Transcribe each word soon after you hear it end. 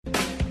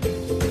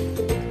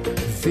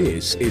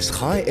This is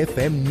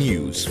ChaiFM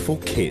News for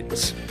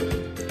Kids.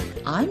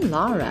 I'm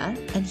Lara,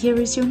 and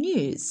here is your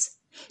news.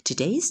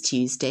 Today is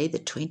Tuesday, the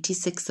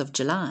 26th of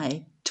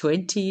July,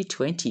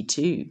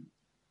 2022.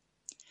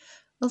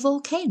 A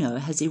volcano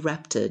has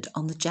erupted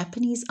on the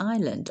Japanese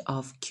island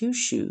of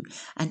Kyushu,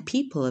 and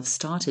people have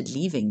started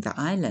leaving the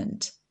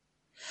island.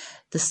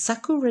 The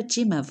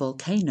Sakurajima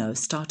volcano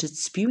started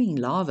spewing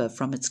lava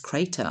from its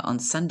crater on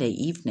Sunday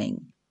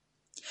evening.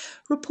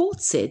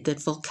 Reports said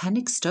that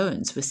volcanic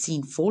stones were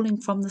seen falling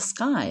from the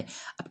sky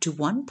up to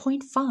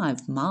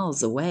 1.5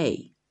 miles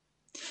away.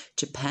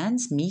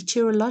 Japan's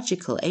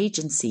meteorological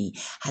agency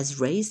has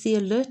raised the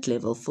alert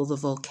level for the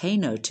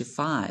volcano to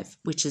 5,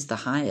 which is the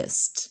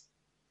highest.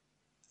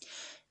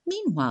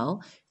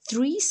 Meanwhile,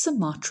 3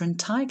 Sumatran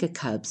tiger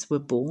cubs were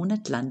born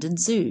at London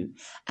Zoo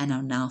and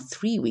are now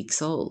 3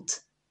 weeks old.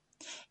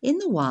 In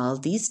the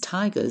wild, these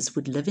tigers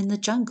would live in the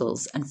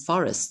jungles and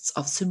forests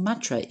of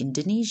Sumatra,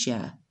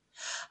 Indonesia.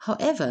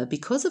 However,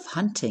 because of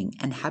hunting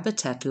and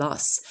habitat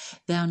loss,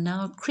 they are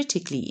now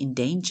critically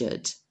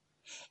endangered.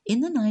 In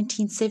the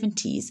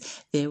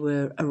 1970s, there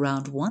were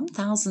around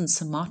 1,000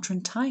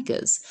 Sumatran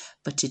tigers,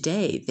 but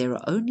today there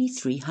are only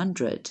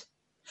 300.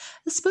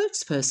 A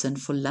spokesperson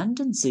for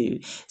London Zoo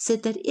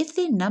said that if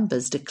their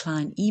numbers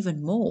decline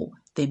even more,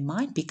 they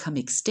might become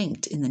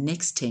extinct in the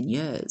next 10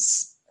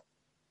 years.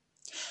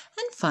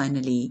 And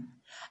finally,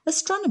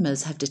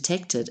 astronomers have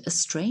detected a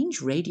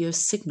strange radio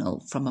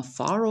signal from a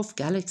far-off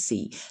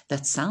galaxy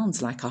that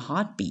sounds like a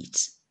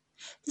heartbeat.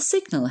 The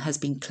signal has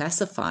been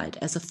classified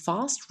as a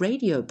fast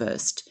radio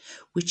burst,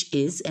 which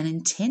is an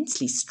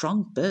intensely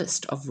strong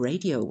burst of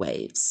radio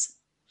waves.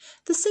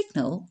 The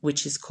signal,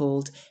 which is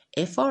called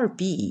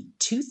FRB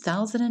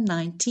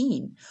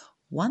 2019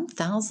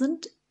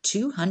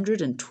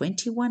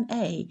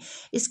 1221A,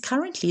 is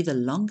currently the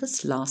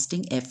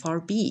longest-lasting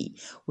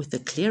FRB with the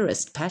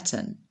clearest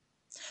pattern.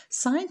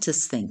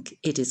 Scientists think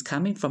it is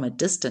coming from a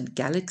distant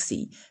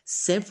galaxy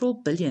several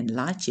billion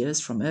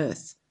light-years from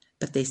Earth,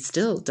 but they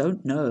still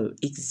don't know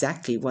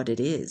exactly what it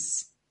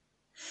is.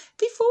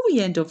 Before we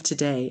end off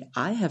today,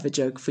 I have a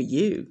joke for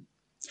you.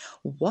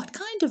 What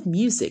kind of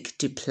music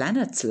do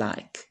planets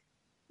like?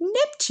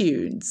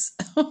 Neptunes!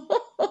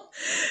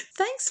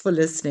 Thanks for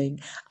listening.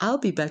 I'll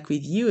be back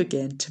with you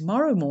again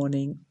tomorrow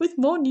morning with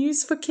more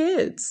news for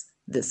kids.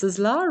 This is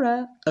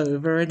Lara,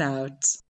 over and out.